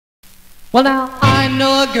Well, now I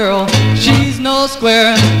know a girl, she's no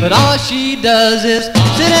square, but all she does is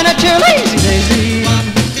sit in a chair, lazy daisy.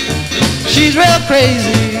 She's real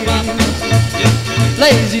crazy,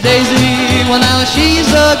 lazy daisy. Well, now she's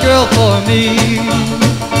a girl for me.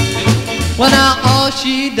 Well, now all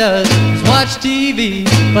she does is watch TV,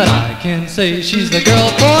 but I can say she's the girl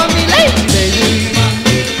for me, lazy daisy.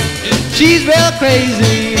 She's real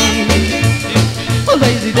crazy, oh,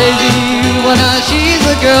 lazy daisy. Well, now she's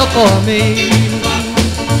a girl for me.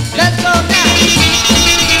 Let's go now.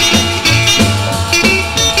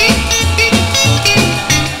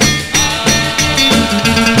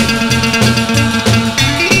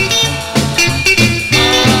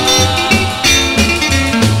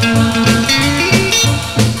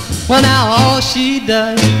 Well, now all she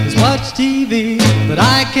does is watch TV, but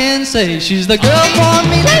I can say she's the girl for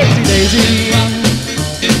me, lazy daisy.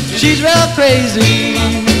 She's real crazy,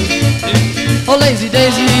 oh, lazy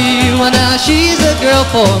daisy. Well, now she's a girl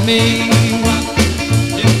for me.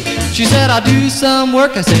 She said, I'll do some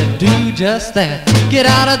work. I said, do just that. Get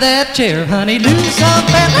out of that chair, honey, do some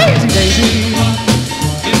fat, lazy daisy.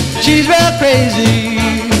 She's real crazy,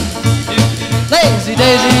 lazy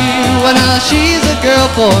daisy. Well, now she's a girl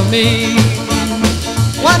for me.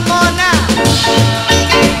 One more now.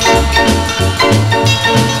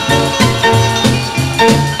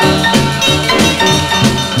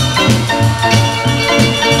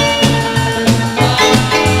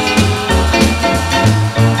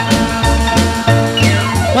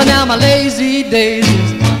 Well, now my lazy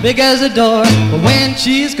daisy's big as a door, but when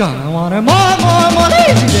she's gone I want her more, more, more,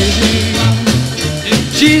 lazy daisy.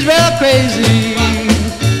 She's real crazy,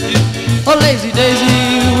 oh, lazy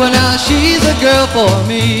daisy. Well, now she's a girl for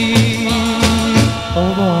me.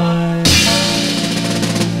 Oh boy.